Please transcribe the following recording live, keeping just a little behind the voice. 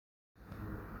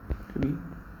3.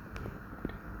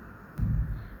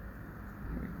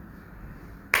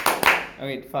 Oh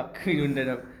wait, fuck. We don't that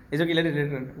up. It's okay, let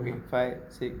it run. Okay, 5,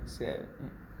 6, 7.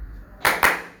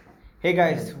 Hey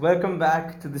guys, welcome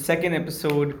back to the second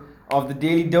episode of the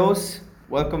Daily Dose.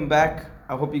 Welcome back.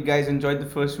 I hope you guys enjoyed the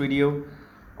first video.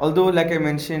 Although, like I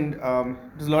mentioned, it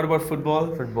was a lot about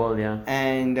football. Football, yeah.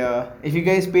 And if you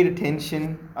guys paid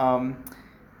attention,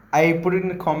 I put it in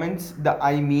the comments the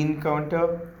I mean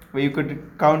counter, where you could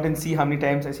count and see how many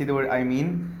times I say the word I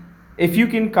mean. If you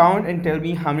can count and tell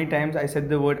me how many times I said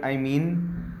the word I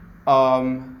mean,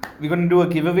 we're going to do a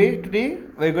giveaway today.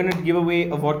 We're going to give away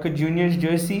a Vodka Juniors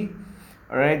jersey.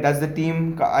 Alright, that's the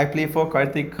team I play for,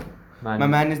 Karthik. My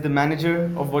man is the manager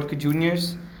of Vodka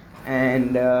Juniors.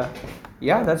 And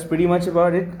yeah, that's pretty much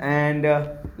about it. And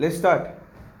let's start.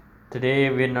 Today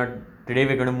we're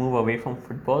going to move away from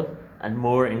football and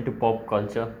more into pop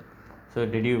culture. So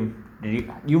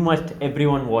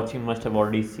everyone watching must have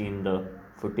already seen the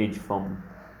footage from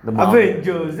the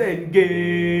Avengers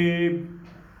Endgame.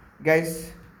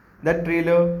 Guys, that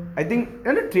trailer, I think,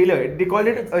 not a trailer, they called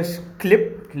it a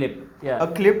clip. Yeah.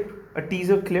 A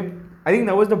teaser clip. I think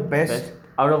that was the best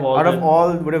out of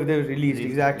all whatever they released.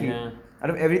 Exactly. Yeah.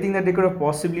 Out of everything that they could have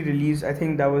possibly released, I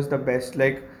think that was the best.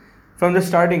 Like from the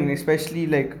starting, especially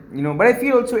but I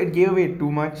feel also it gave away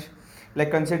too much.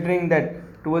 Like considering that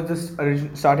towards the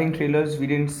starting trailers, we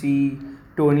didn't see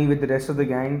Tony with the rest of the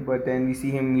gang, but then we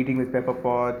see him meeting with Pepper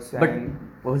Potts. But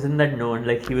wasn't that known?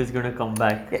 Like he was gonna come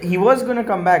back. Yeah, he was gonna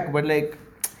come back, but like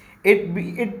it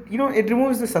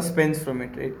removes the suspense from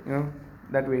it, right?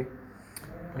 That way.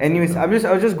 Anyways, I was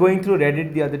just going through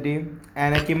Reddit the other day,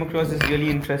 and I came across this really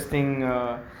interesting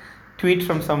tweet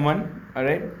from someone. All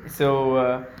right,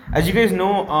 so as you guys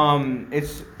know,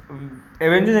 it's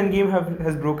Avengers Endgame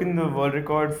has broken the world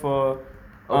record for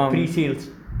pre-sales.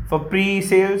 For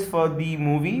pre-sales for the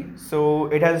movie, so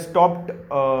it has topped.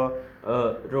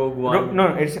 Rogue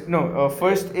One.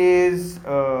 First is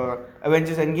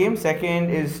Avengers Endgame. Second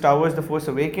is Star Wars: The Force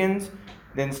Awakens.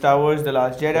 Then Star Wars: The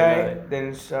Last Jedi.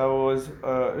 Then Star Wars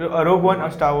Rogue One,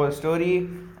 a Star Wars story.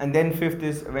 And then fifth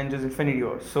is Avengers: Infinity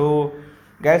War. So,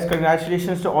 guys,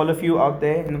 congratulations to all of you out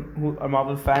there who are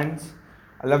Marvel fans.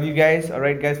 I love you guys.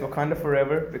 Alright, guys, Wakanda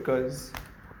forever, because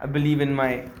I believe in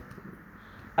my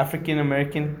my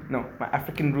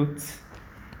African roots.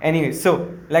 Anyway, so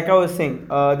like I was saying,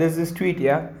 there's this tweet,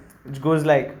 which goes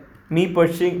like, me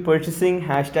purchasing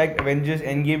hashtag Avengers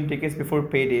Endgame tickets before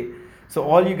payday. So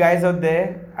all you guys out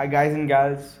there, guys and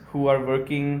gals who are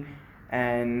working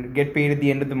and get paid at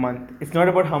the end of the month, it's not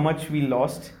about how much we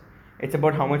lost, it's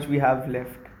about how much we have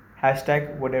left.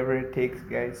 Hashtag whatever it takes,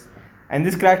 guys. And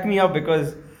this cracked me up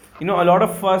because, a lot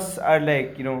of us are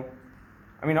like, not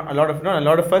a lot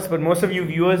of us, but most of you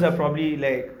viewers are probably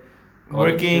like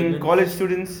college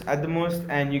students at the most,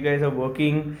 and you guys are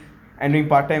working and doing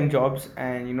part-time jobs,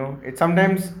 and it's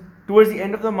sometimes towards the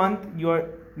end of the month you are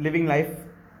living life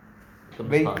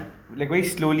very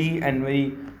slowly and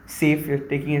very safe. You're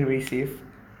taking it very safe.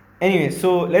 Anyway,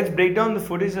 so let's break down the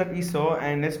footage that we saw,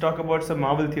 and let's talk about some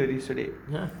Marvel theories today.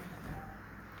 Yeah.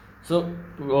 So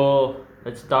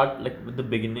let's start with the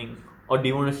beginning, or do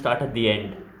you want to start at the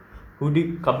end?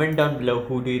 Comment down below,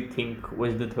 who do you think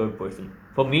was the third person?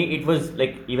 For me, it was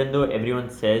even though everyone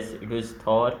says it was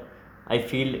Thor, I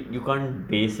feel you can't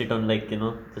base it on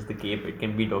just the cape. It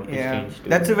can be Doctor Strange too.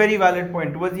 That's a very valid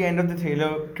point. Towards the end of the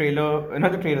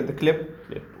the clip,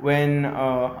 when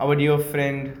our dear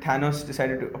friend Thanos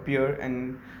decided to appear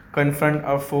and confront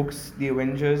our folks, the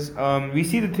Avengers, we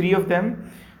see the three of them.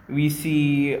 We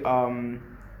see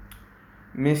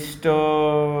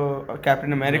Mr.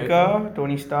 Captain America,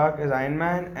 Tony Stark as Iron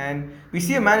Man, and we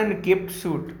see a man in a caped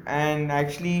suit. And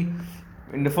actually,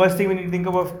 in the first thing when you think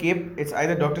about cape, it's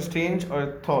either Doctor Strange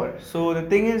or Thor. So the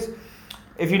thing is,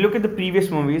 if you look at the previous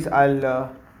movies, there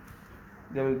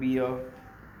will be a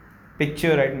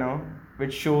picture right now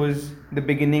which shows the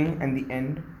beginning and the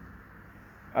end.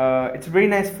 It's a very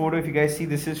nice photo. If you guys see,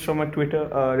 this is from a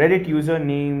Reddit user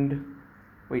named,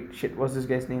 what's this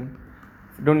guy's name?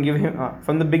 Don't give him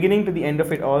from the beginning to the end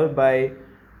of it all by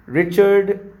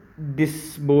Richard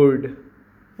Disboard.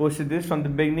 Posted this from the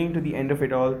beginning to the end of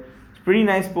it all. It's pretty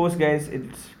nice post, guys.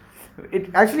 It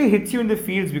actually hits you in the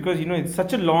feels because it's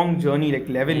such a long journey, like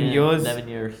 11 years.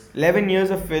 11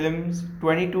 years of films,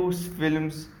 22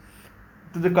 films,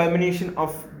 to the culmination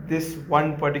of this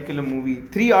one particular movie.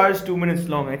 3 hours 2 minutes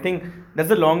long. I think that's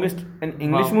the longest an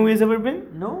English movie has ever been.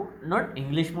 No, not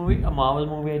English movie, a Marvel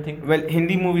movie, I think. Well,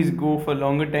 Hindi movies go for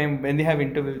longer time when they have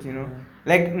intervals,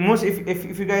 Like most,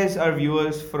 if you guys are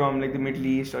viewers from like the Middle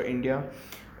East or India,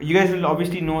 you guys will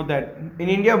obviously know that in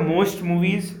India most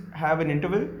movies have an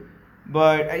interval.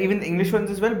 but even the English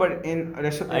ones as well. But in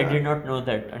rest of I did not know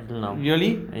that until now.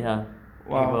 really, Yeah.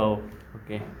 wow.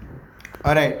 Okay.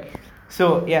 All right.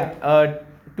 So yeah,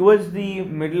 towards the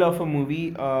middle of a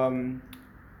movie,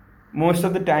 most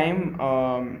of the time,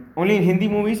 only in Hindi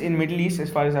movies in Middle East, as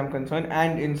far as I'm concerned,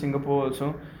 and in Singapore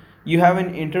also, you have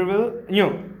an interval.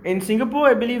 In Singapore,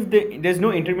 I believe there's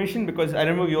no intermission because I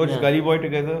remember we watched Yeah. Gully Boy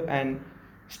together, and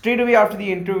straight away after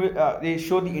the interval, they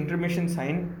show the intermission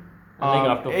sign. Like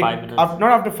after 5 minutes.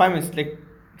 Not after 5 minutes, like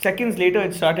seconds later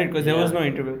it started because there was Yeah. no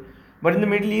interval. But in the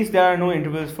Middle East, there are no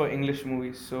intervals for English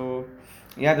movies, so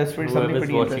yeah, that's something Whoever's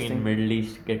pretty watching interesting. in Middle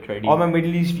East, get ready. All my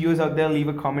Middle East viewers out there, leave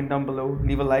a comment down below,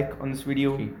 leave a like on this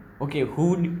video. Okay,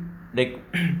 like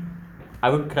I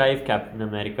would cry if Captain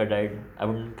America died. I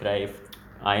wouldn't cry if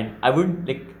I would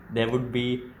like there would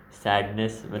be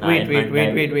sadness when Iron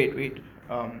Man died. Wait.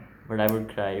 But I would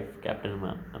cry if Captain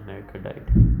America died.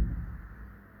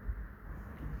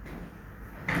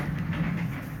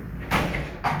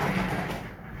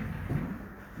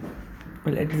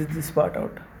 We'll edit this part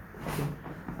out.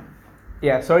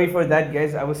 Yeah, sorry for that,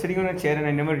 guys. I was sitting on a chair and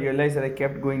I never realized that I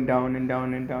kept going down and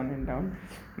down and down and down.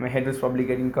 My head was probably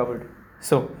getting covered.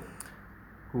 So,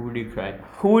 Who would you cry?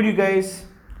 who would you guys?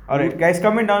 Alright, guys,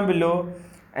 comment down below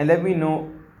and let me know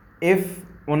if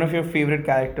one of your favorite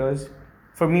characters.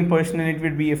 For me personally, it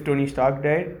would be if Tony Stark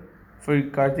died. For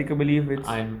Karthik, I believe it's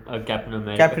I'm a Captain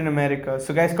America. Captain America.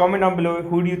 So, guys, comment down below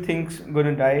who do you think's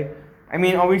gonna die. I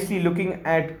mean, obviously, looking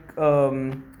at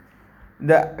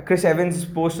the Chris Evans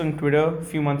post on Twitter a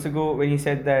few months ago when he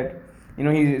said that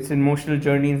it's an emotional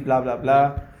journey, blah blah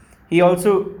blah. He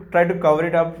also tried to cover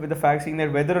it up with the fact saying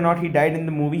that whether or not he died in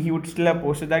the movie, he would still have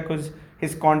posted that because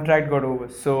his contract got over.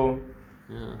 So,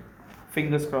 Yeah.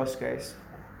 fingers crossed, guys.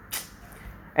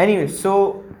 Anyway,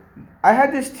 so I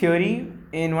had this theory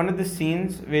in one of the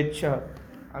scenes which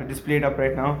I'll display it up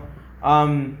right now.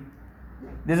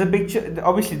 There's a picture.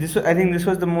 Obviously, I think this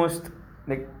was the most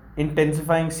like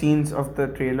intensifying scenes of the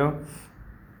trailer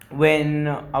when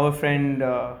our friend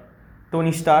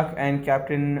Tony Stark and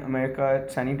Captain America are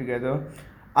standing together.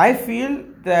 I feel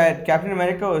that Captain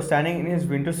America was standing in his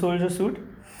Winter Soldier suit,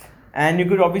 and you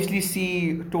could obviously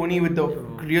see Tony with the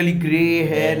really grey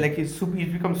hair, like he's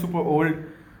become super old.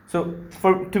 So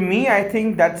to me, I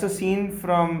think that's a scene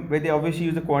from where they obviously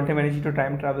use the quantum energy to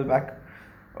time travel back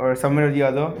or somewhere or the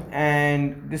other.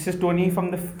 And this is Tony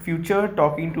from the future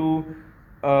talking to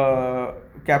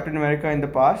Captain America in the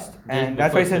past, and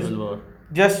that's why it says Civil War.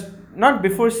 just not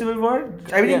before Civil War.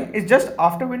 I mean, Yeah. it's just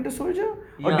after Winter Soldier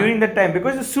or Yeah. during that time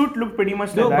because the suit looked pretty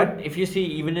much No, like that. but if you see,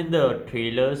 even in the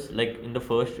trailers, like in the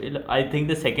first trailer, I think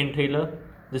the second trailer,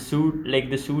 the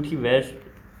suit he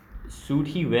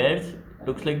wears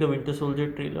looks like the Winter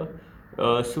Soldier trailer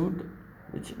suit,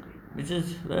 which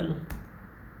is well.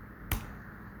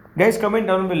 Guys, comment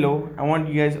down below. I want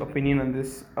you guys' opinion on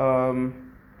this.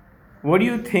 What do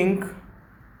you think,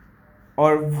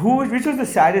 or which was the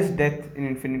saddest death in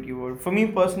Infinity War? For me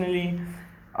personally,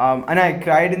 and I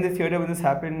cried in the theater when this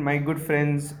happened. My good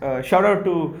friends, shout out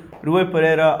to Ruel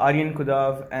Pereira, Aryan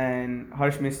Kudav, and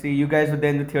Harsh Mistry. You guys were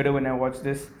there in the theater when I watched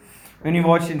this. When we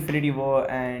watched Infinity War,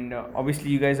 and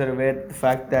obviously you guys are aware of the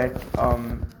fact that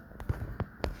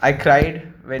I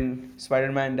cried when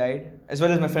Spider-Man died, as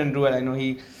well as my friend Ruel. I know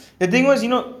he. The thing was,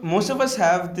 most of us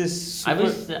have this. I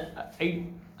was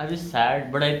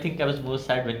sad, but I think I was more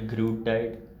sad when Groot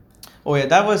died. Oh yeah,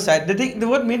 that was sad. The thing,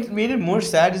 what made it more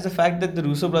sad is the fact that the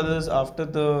Russo brothers, after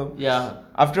a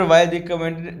while, they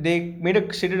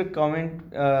stated a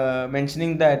comment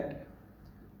mentioning that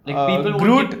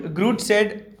Like Groot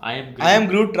said, I am Groot. I am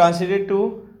Groot translated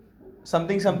to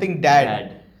something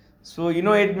dad. So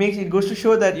it goes to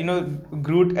show that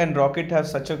Groot and Rocket have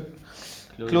such a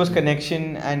close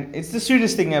connection, and it's the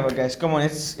sweetest thing ever, guys. Come on,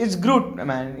 it's Groot,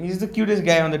 man. He's the cutest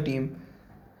guy on the team.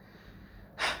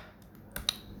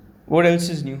 What else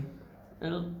is new?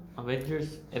 Well,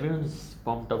 Avengers, everyone's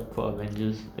pumped up for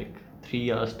Avengers. Like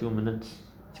 3 hours, 2 minutes.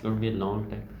 It's going to be a long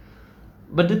time.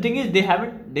 But the thing is,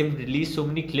 they've released so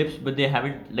many clips, but they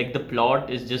haven't, like, the plot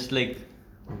is just like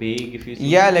vague, if you see.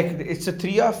 Yeah, like it's a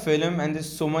 3-hour film, and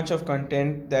there's so much of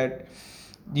content that,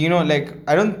 like,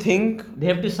 I don't think They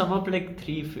have to sum up like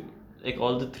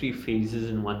all the 3 phases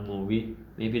in one movie.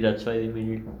 Maybe that's why they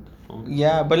made it long.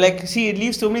 Yeah, but like, see, it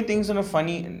leaves so many things on a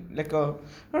funny, like not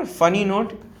a funny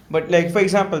note, but like, for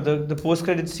example, the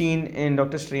post-credit scene in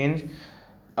Doctor Strange.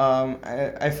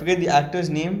 I forget the actor's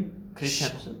name. Chris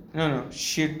Hemsworth. No,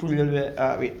 shit.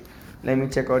 Wait, let me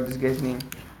check out this guy's name.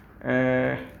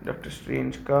 Doctor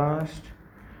Strange cast.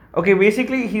 Okay,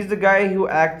 basically, he's the guy who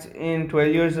acts in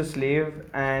 12 Years a Slave,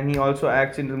 and he also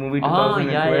acts in the movie Ah,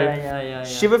 yeah, 2012. yeah.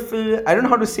 Shivafil, I don't know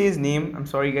how to say his name, I'm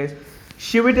sorry, guys.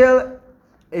 Chiwetel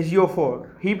Ejiofor.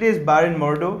 He plays Baron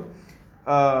Mordo.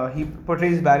 He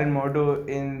portrays Baron Mordo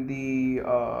in the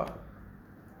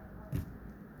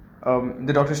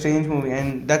Doctor Strange movie,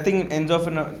 and that thing ends off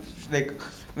in a like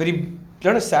very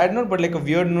not a sad note, but like a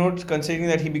weird note, considering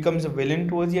that he becomes a villain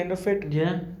towards the end of it.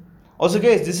 Yeah. Also,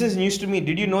 guys, this is news to me.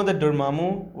 Did you know that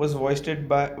Dormammu was voiced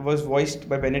by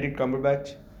Benedict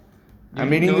Cumberbatch? I'm Did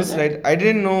you reading know this that? right. I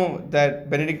didn't know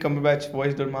that Benedict Cumberbatch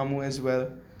voiced Dormammu as well.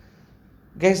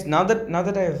 Guys, now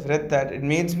that I've read that, it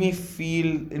makes me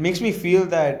feel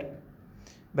that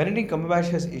Benedict Cumberbatch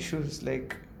has issues.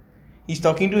 Like he's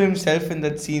talking to himself in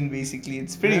that scene. Basically,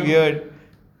 it's pretty No. weird.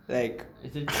 Like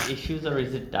Is it issues or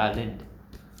is it talent?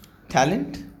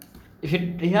 talent. If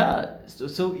it yeah,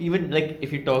 so even like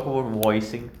if you talk about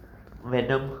voicing,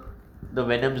 Venom, the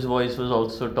Venom's voice was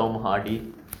also Tom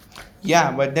Hardy.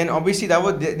 Yeah, but then obviously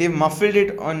they muffled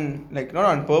it on like not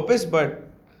on purpose, but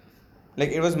like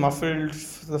it was muffled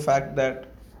for the fact that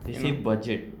They you say know.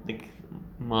 budget, like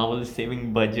Marvel is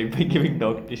saving budget by giving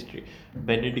Doctor Strange,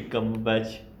 Benedict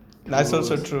Cumberbatch. That's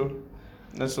also roles. true.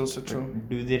 That's also true. But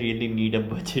do they really need a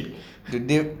budget? Did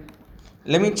they?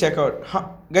 Let me check out.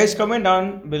 Guys, comment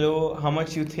down below how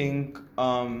much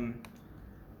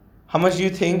do you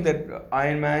think that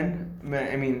Iron Man?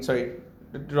 I mean, sorry,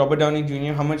 Robert Downey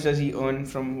Jr. How much does he earn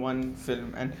from one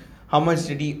film, and how much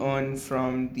did he earn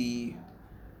from the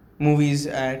movies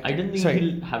at? I don't think Sorry,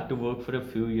 he'll have to work for a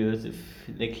few years if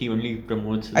like he only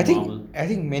promotes his I think Marvel. I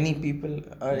think many people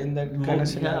are in that kind Yeah, of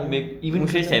scenario. maybe even Most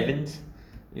of Chris them. Evans,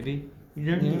 maybe he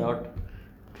done Yeah. a lot.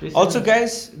 Chris Also, Evans.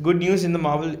 guys, good news in the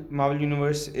Marvel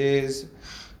universe is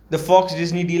the Fox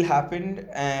Disney deal happened,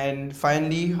 and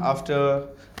finally, after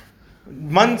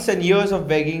months and years of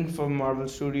begging from Marvel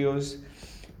Studios,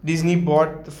 Disney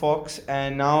bought the Fox,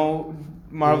 and now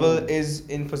Marvel Oh. is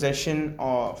in possession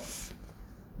of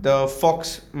the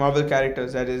Fox Marvel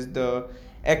characters. That is the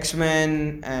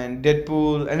X-Men and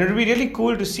Deadpool, and it would be really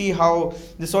cool to see how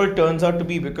this all turns out to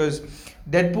be, because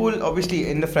Deadpool, obviously,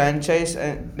 in the franchise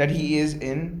that he is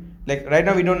in, like right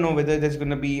now, we don't know whether there's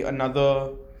gonna be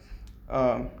another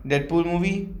Deadpool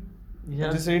movie Yeah.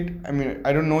 at this rate. I mean,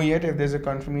 I don't know yet if there's a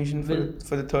confirmation for Well-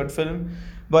 for the third film,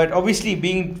 but obviously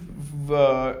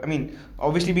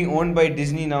obviously being owned by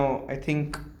Disney now, I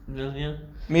think Well, yeah.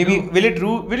 maybe No.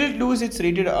 will it lose its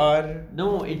rated R?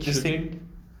 No, it This thing? shouldn't.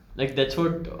 Like that's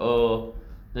what the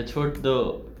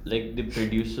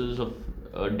producers of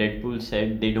Deadpool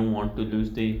said. They don't want to lose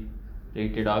the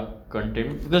rated R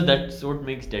content because that's what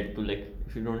makes Deadpool. Like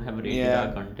if you don't have rated Yeah.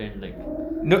 R content, like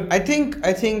No, I think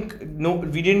no,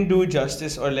 we didn't do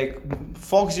justice, or like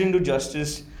Fox didn't do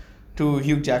justice to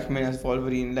Hugh Jackman as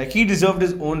Wolverine. Like he deserved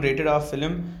his own rated R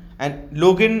film, and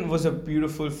Logan was a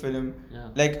beautiful film. yeah.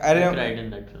 Like I don't cried in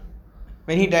that film.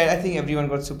 when he died, I think everyone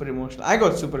got super emotional. I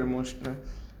got super emotional,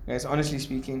 guys, honestly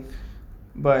speaking.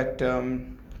 But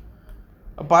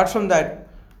apart from that,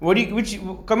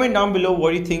 comment down below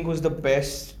what do you think was the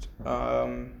best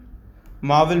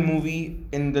Marvel movie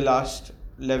in the last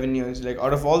 11 years? Like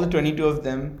out of all the 22 of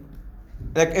them,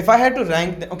 like if I had to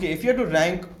if you had to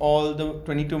rank all the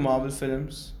 22 Marvel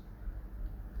films,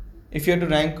 if you had to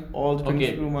rank all the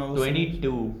 22 Okay, Marvel films,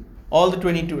 22. all the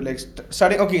 22, like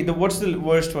starting. Okay, what's the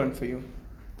worst one for you?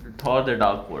 Thor: The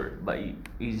Dark World by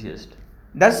easiest.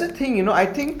 That's the thing, I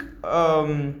think,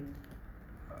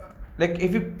 like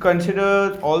if you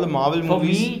consider all the Marvel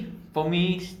movies, For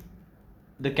me,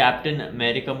 the Captain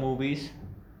America movies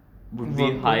would be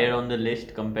Would be- higher on the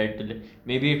list compared to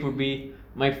maybe it would be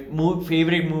my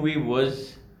favorite movie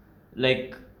was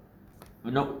like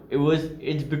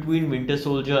it's between Winter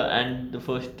Soldier and the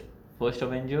first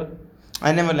Avenger.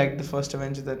 I never liked the first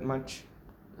Avenger that much.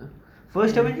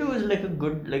 First Avenger was like a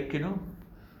good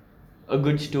a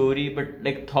good story, but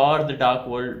like Thor: The Dark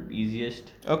World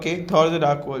easiest. Okay, Thor: The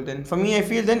Dark World. Then for me, I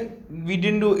feel then we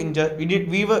didn't do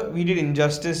we did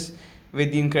injustice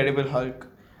with the Incredible Hulk.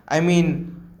 I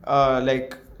mean,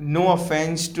 like no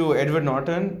offense to Edward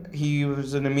Norton, he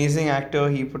was an amazing actor.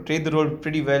 He portrayed the role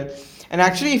pretty well. And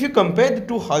actually, if you compare the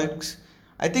two Hulks,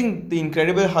 I think the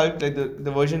Incredible Hulk, like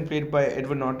the version played by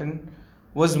Edward Norton,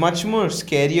 was much more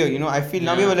scarier. I feel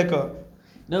now we Yeah. have like a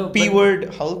No, P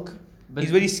word Hulk. but-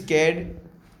 He's very scared,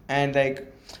 and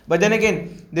but then again,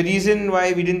 the reason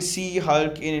why we didn't see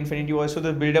Hulk in Infinity War was for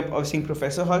the build up of seeing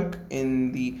Professor Hulk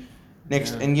in the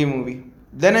next Yeah. Endgame movie.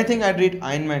 Then I think I'd rate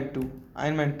Iron Man 2.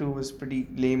 Iron Man 2 was pretty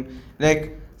lame.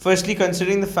 Like, firstly,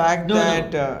 considering the fact no,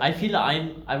 that. no. I feel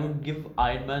I would give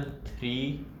Iron Man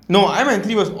 3 No, Iron Man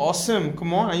 3 was awesome.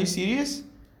 Come on, are you serious?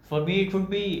 For me, it would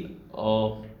be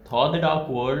Thor: The Dark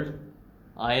World,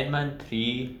 Iron Man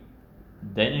 3,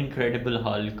 then Incredible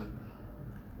Hulk,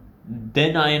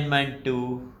 then Iron Man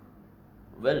 2.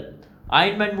 Well,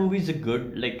 Iron Man movies are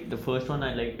good. Like the first one,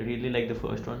 I really like the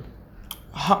first one.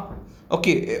 Huh.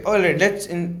 Okay, all right.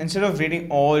 Instead of rating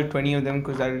all 20 of them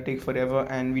because that will take forever,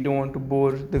 and we don't want to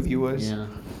bore the viewers. Yeah.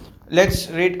 Let's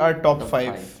rate our top Top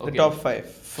five. five, The okay. top five,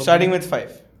 For starting me- with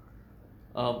five.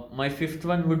 My fifth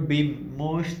one would be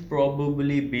most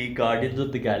probably be Guardians of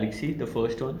the Galaxy, the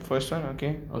first one. First one, okay,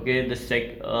 Okay,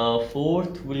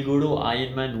 fourth will go to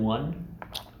Iron Man 1.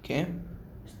 okay.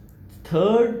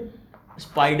 Third,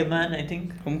 Spider-Man, I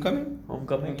think. Homecoming.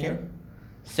 Homecoming, Okay. yeah.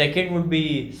 Second would be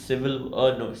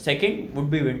second would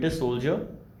be Winter Soldier.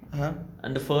 Uh-huh.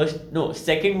 And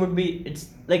second would be, it's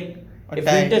like, A if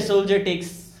tie. Winter Soldier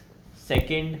takes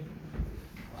second,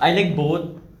 I like both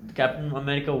Captain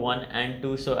America 1 and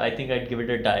 2, so I think I'd give it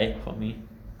a tie for me.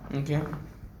 Okay.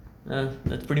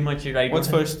 That's pretty much it. I What's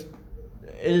don't have-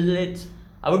 first?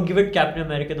 I would give it Captain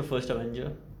America, the first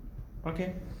Avenger. Okay.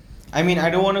 I mean, I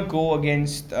don't want to go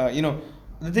against,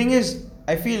 the thing is,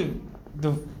 I feel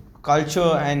the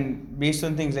culture and based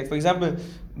on things, like, for example,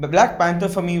 the Black Panther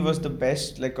for me was the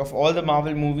best, like, of all the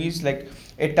Marvel movies, like,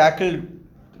 it tackled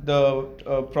the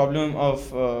problem of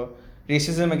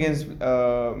racism against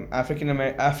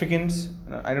Africans.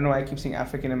 I don't know why I keep saying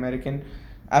African American,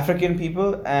 African people,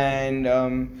 and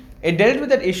it dealt with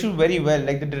that issue very well.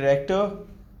 Like the director,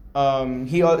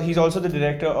 he's also the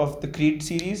director of the Creed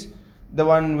series, the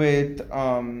one with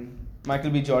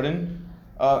Michael B. Jordan.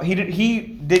 He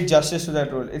did justice to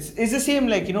that role. It's the same,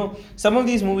 like, some of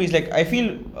these movies, like, I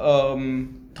feel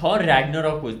Thor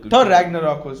Ragnarok was good. Thor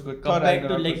Ragnarok was good. Thor Compared to,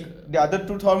 Ragnarok like- was, the other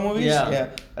two Thor movies, Yeah.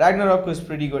 Ragnarok was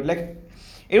pretty good. Like,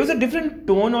 it was a different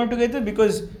tone altogether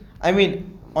because, I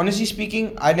mean, honestly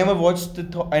speaking, I never watched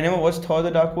Thor: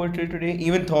 The Dark World till today.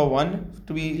 Even Thor 1,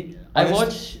 to be I honest.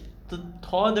 watched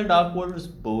Thor: The Dark World was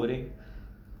boring.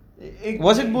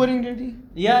 Was it boring, really?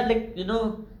 Yeah, like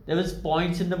there was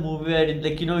points in the movie where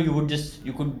like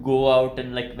you could go out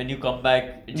and like when you come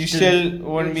back, it's You still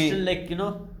won't it's be- still like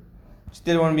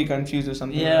Still won't be confused or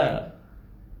something. like yeah. that.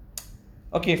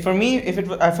 Okay, for me, if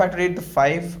I had to rate the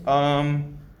five,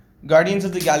 Guardians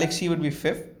of the Galaxy would be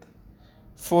fifth.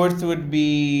 Fourth would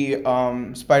be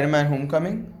Spider-Man: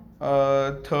 Homecoming.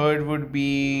 Third would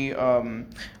be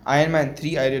Iron Man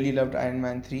 3. I really loved Iron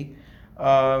Man 3.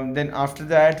 Then after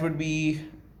that would be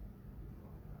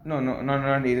not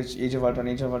Age of Ultron.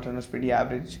 Age of Ultron was pretty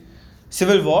average.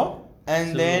 Civil War, and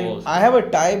Civil then War was I have a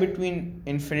tie between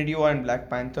Infinity War and Black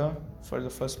Panther for the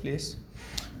first place,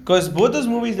 because both those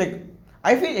movies, like,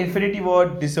 I feel Infinity War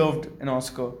deserved an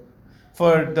Oscar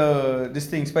for this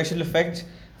thing, special effects.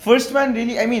 First one,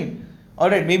 really, I mean,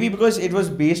 alright, maybe because it was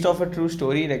based off a true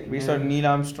story, like based on Neil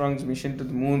Armstrong's mission to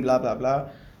the moon, blah blah blah.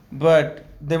 But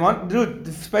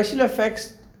the special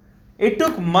effects, it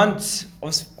took months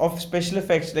of special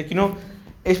effects, like,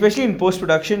 especially in post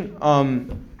production.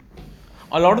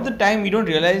 A lot of the time we don't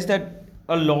realize that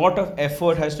a lot of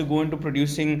effort has to go into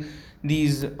producing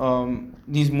these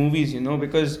movies,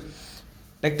 because,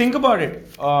 like, think about it.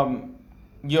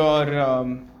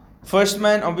 Your First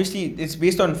Man, obviously, it's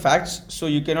based on facts, so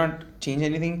you cannot change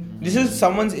anything. This is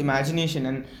someone's imagination,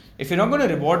 and if you're not going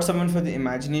to reward someone for the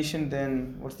imagination,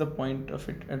 then what's the point of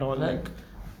it at all? Like,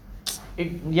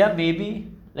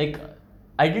 Maybe like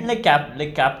I didn't like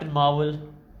Captain Marvel.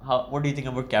 What do you think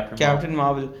about Captain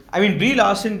Marvel. I mean, Brie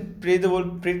Larson played the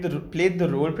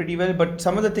role pretty well, but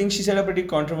some of the things she said are pretty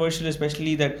controversial,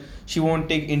 especially that she won't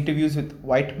take interviews with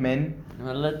white men.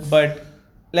 Well, But,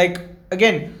 like,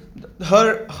 again,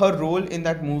 her role in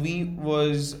that movie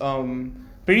was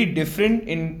pretty different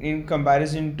in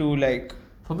comparison to, like,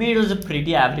 for me it was a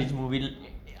pretty average movie.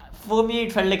 For me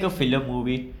it felt like a filler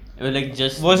movie. It was like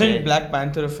just wasn't there. Black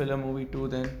Panther a filler movie too?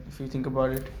 Then, if you think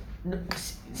about it. No,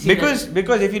 see, Because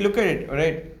if you look at it,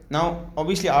 right now,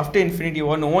 obviously after Infinity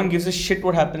War, no one gives a shit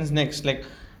what happens next. Like,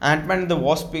 Ant-Man and the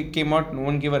Wasp came out, no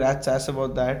one gave a rat's ass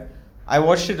about that. I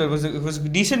watched it. It was a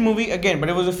decent movie again, but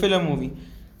it was a filler movie.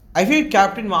 I feel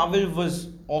Captain Marvel was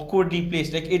awkwardly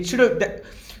placed. Like, it should have.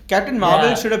 Captain Marvel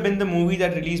Yeah. should have been the movie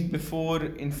that released before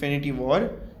Infinity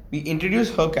War. We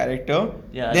introduced her character.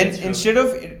 Yeah, Then that's true. instead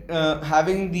of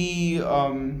having the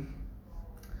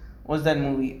what's that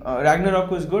movie?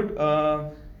 Ragnarok was good.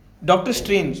 Doctor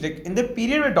Strange, like, in the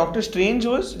period where Doctor Strange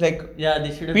was, like, yeah,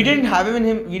 they should have. we didn't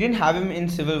have him in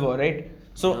Civil War, right?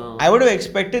 So No. I would have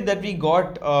expected that we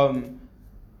got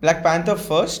Black Panther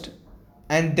first,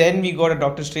 and then we got a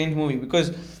Doctor Strange movie,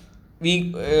 because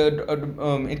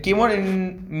it came out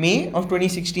in May of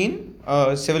 2016,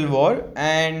 Civil War,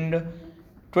 and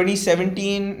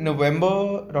 2017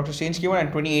 November Doctor Strange came out, and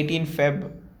 2018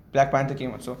 Feb Black Panther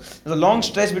came out. So there's a long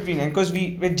stretch between, and because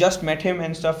we just met him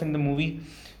and stuff in the movie,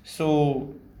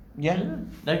 so yeah. Yeah,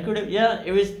 that could have. Yeah,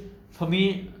 it was for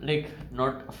me like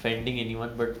not offending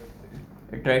anyone, but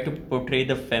I tried to portray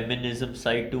the feminism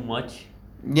side too much.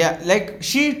 Yeah, like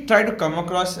she tried to come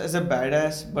across as a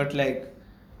badass, but like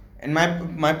in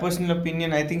my personal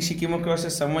opinion, I think she came across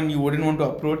as someone you wouldn't want to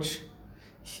approach.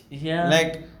 Yeah.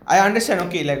 Like I understand,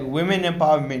 okay, like women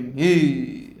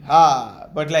empowerment, ha,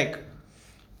 but like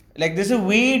there's a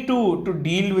way to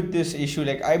deal with this issue.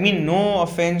 Like I mean, no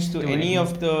offense to To any any.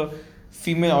 of the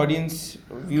female audience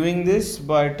viewing this,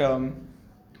 but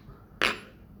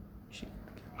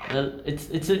Well,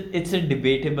 it's a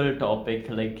debatable topic.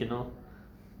 Like it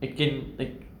can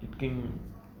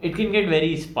it can get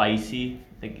very spicy.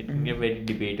 Like it can get very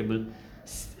debatable.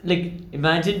 Like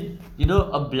imagine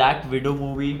a Black Widow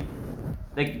movie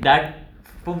like that.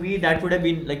 For me, that would have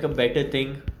been like a better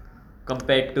thing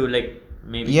compared to like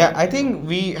maybe. yeah, I think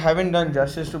we haven't done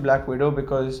justice to Black Widow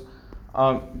because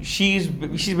she's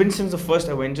been since the first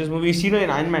Avengers movie. We've seen her in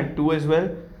Iron Man 2 as well.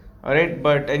 Alright,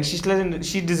 but and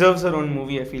she deserves her own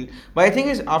movie, I feel. But I think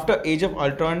is after Age of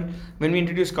Ultron, when we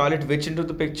introduced Scarlet Witch into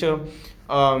the picture,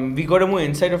 we got a more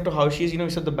insight of to how she is. We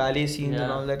saw the ballet scenes and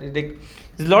Yeah. all that. It's like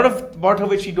there's a lot of about her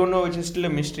which we don't know, which is still a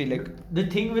mystery. Like The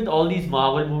thing with all these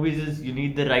Marvel movies is you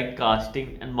need the right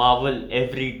casting, and Marvel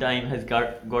every time has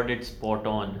got it spot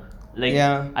on. Like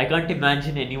Yeah. I can't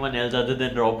imagine anyone else other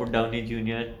than Robert Downey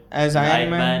Jr. as in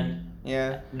Iron Man.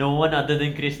 Yeah, No one other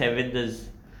than Chris Evans is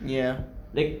yeah.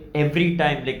 like every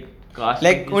time like casting.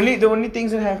 Like is- only the only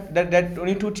things that have that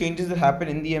only two changes that happened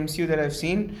in the MCU that I've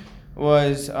seen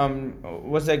was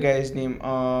what's that guy's name?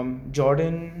 Not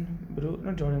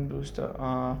Jordan Brewster.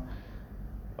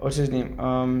 What's his name?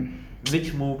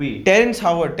 which movie? Terrence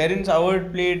Howard. Terrence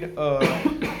Howard played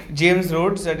James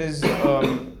Rhodes. That is,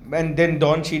 and then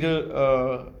Don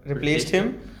Cheadle replaced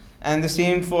him. And the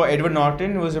same for Edward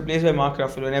Norton, who was replaced by Mark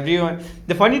Ruffalo. And everyone.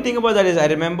 The funny thing about that is, I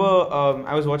remember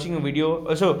I was watching a video.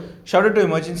 Also, shout out to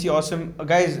Emergency Awesome,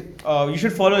 guys. You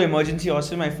should follow Emergency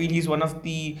Awesome. I feel he's one of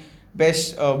the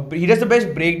best. He does the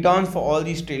best breakdowns for all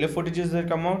these trailer footages that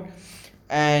come out.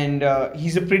 And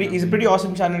he's a pretty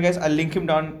awesome channel, guys. I'll link him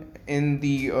down in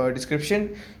the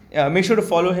description. Make sure to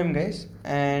follow him, guys.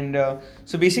 And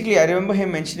so basically, I remember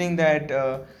him mentioning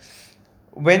that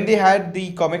when they had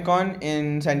the Comic Con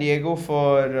in San Diego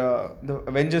for the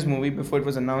Avengers movie before it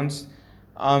was announced,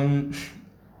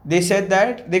 they said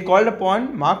that they called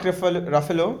upon Mark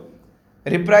Ruffalo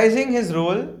reprising his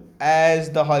role as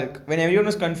the Hulk when everyone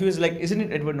was confused, like, isn't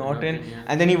it Edward Norton? Norton, yeah.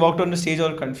 And then he walked on the stage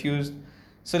all confused.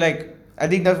 So like, I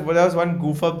think that was one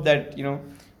goof up that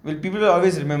people will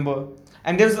always remember.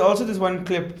 And there's also this one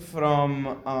clip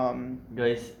from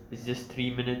Guys, it's just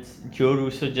 3 minutes. Joe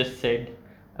Russo just said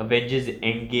Avengers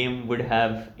Endgame would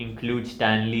have include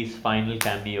Stan Lee's final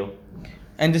cameo.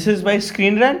 and this is by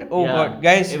Screen Rant. Oh Yeah, god,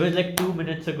 guys, It was like 2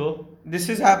 minutes ago. this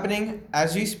is happening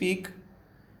as we speak.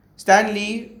 Stan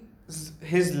Lee,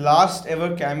 his last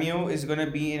ever cameo is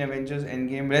gonna be in Avengers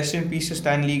Endgame. Rest in peace to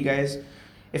Stan Lee, guys.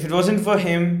 If it wasn't for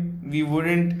him, we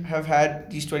wouldn't have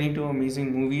had these 22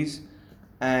 amazing movies.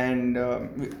 And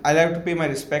I like to pay my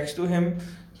respects to him.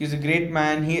 He's a great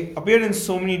man. He appeared in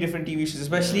so many different TV shows,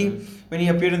 especially when he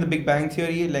appeared in The Big Bang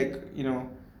Theory. Like,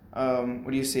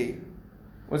 what do you say?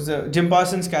 Was the Jim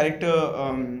Parsons character,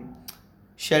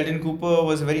 Sheldon Cooper,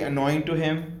 was very annoying to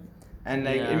him. And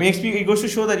like, Yeah. it goes to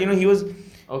show that, he was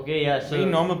Okay, yeah. a very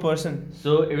normal person.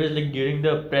 So it was like during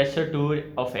the presser tour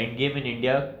of Endgame in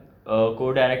India,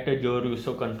 co-director Joe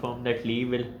Russo confirmed that Lee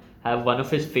will have one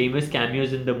of his famous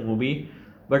cameos in the movie,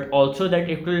 but also that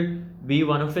it will be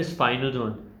one of his final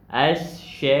one. As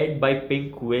shared by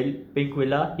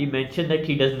Pinkvilla, he mentioned that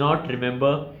he does not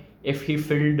remember if he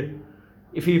filmed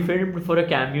for a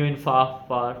cameo in Far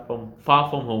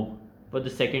From Home for the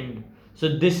second. So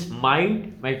this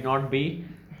might not be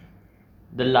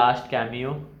the last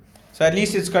cameo. So at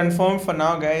least it's confirmed for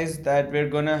now, guys, that we're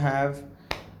gonna have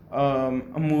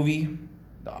a movie,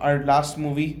 our last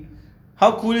movie.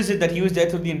 How cool is it that he was there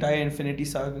through the entire Infinity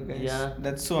Saga, guys? Yeah.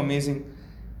 That's so amazing.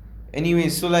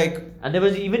 Anyways, so like And there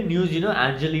was even news,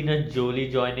 Angelina Jolie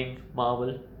joining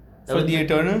Marvel. That for was the like-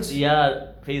 Eternals.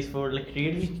 Yeah, Phase 4. Like,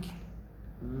 really?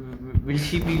 Will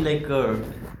she be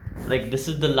like this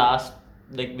is the last,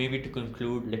 like, maybe to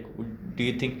conclude, like, do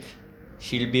you think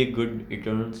she'll be a good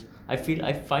Eternals? I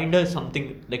find her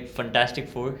something like Fantastic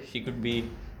Four. She could be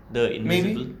the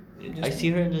invisible. Maybe. I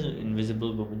see her as an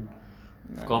invisible woman.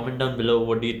 Comment down below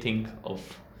what do you think of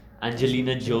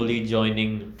Angelina Jolie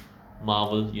joining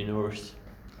Marvel Universe.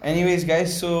 Anyways,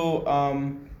 guys, so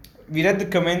we read the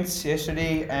comments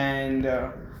yesterday, and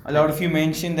a lot of you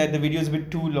mentioned that the video is a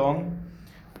bit too long.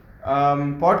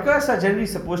 Podcasts are generally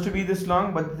supposed to be this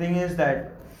long, but the thing is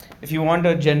that if you want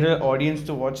a general audience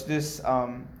to watch this,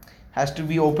 has to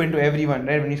be open to everyone,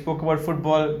 right? When you spoke about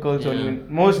football, girls don't Yeah. even,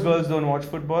 most girls don't watch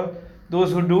football.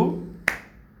 Those who do,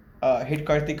 hit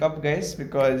Karthik up, guys,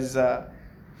 because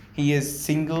he is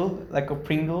single like a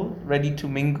Pringle, ready to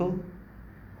mingle.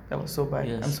 That was so bad.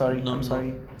 Yes. I'm sorry. No, I'm no,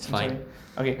 sorry. it's I'm fine. sorry.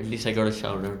 Okay. At least I got a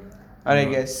shout out. Alright,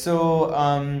 No. guys. So,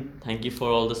 Thank you for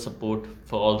all the support,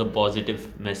 for all the positive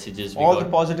messages we all got. the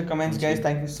positive comments, Thank guys. you.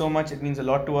 Thank you so much. It means a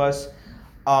lot to us.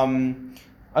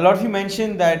 A lot of you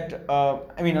mentioned that.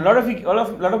 I mean, a lot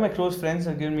of my close friends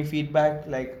have given me feedback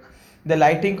like the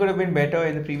lighting could have been better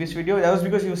in the previous video. That was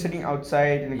because you were sitting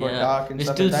outside and it got dark and We're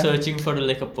stuff still like that. searching for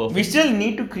like a perfect. We still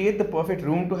need to create the perfect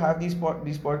room to have these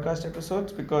podcast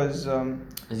episodes because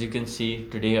As you can see,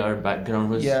 today our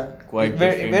background was quite we're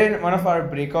different. in one of our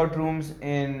breakout rooms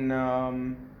in In our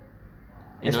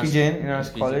SPJN in our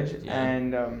SPJ, college, yeah.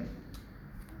 and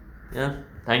Yeah.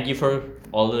 Thank you for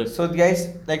all the. so guys,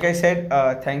 like I said,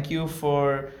 thank you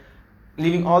for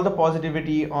leaving all the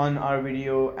positivity on our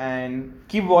video and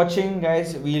keep watching,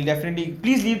 guys. We'll definitely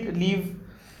please leave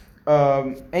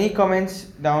any comments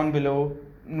down below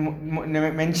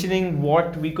mentioning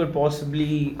what we could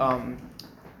possibly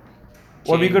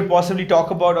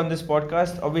talk about on this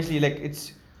podcast. Obviously, like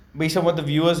it's based on what the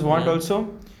viewers want Yeah. also.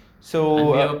 So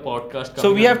And we have a podcast so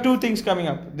coming we up. have two things coming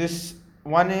up. This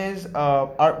one is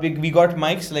we got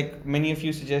mics, like many of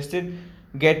you suggested.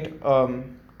 Get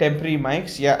temporary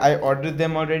mics. Yeah, I ordered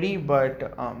them already,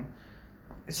 but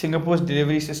Singapore's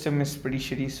delivery system is pretty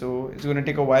shitty, so it's gonna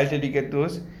take a while till we get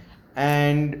those.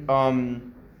 And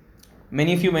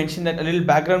many of you mentioned that a little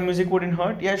background music wouldn't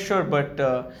hurt. Yeah, sure, but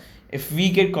if we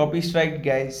get copy strike,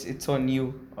 guys, it's on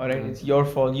you. All right, it's your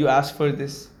fault. You asked for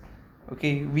this.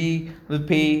 Okay, we will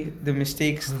pay the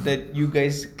mistakes that you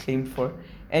guys claimed for.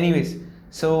 Anyways,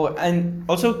 so and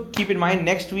also keep in mind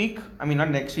next week. I mean, not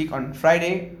next week. On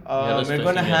Friday, We have a we're special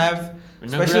gonna guest. have We're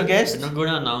special guest. We're not going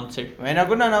to announce it. We're not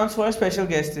gonna announce who our special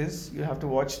guest is. You have to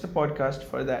watch the podcast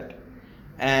for that.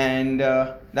 And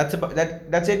that's about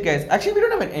that. That's it, guys. Actually, we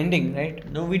don't have an ending, right?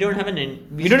 No, we don't have an end.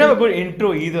 We don't have a good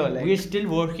intro either. Like We're still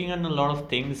working on a lot of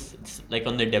things. It's like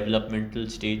on the developmental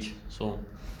stage. So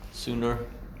sooner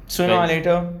sooner or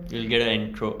later, you'll get an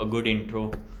intro, a good intro,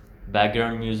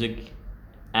 background music,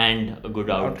 and a good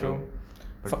outro.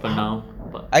 But for now,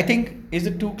 I think is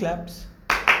it 2 claps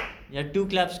yeah, 2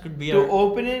 claps could be to our.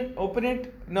 open it. Open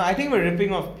it. No, I think we're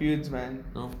ripping off feuds, man.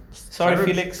 No. Sorry, Shout out-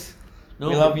 Felix. No,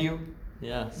 We love you.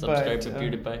 Yeah, subscribe But, to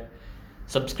PewDiePie.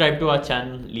 Subscribe to our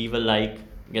channel, leave a like,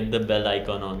 get the bell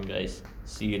icon on, guys.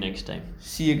 See you next time.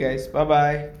 See you guys. Bye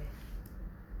bye.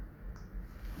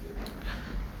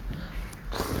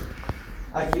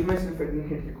 I killed myself. I didn't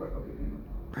hit record.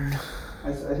 Okay.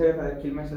 I said if I kill myself.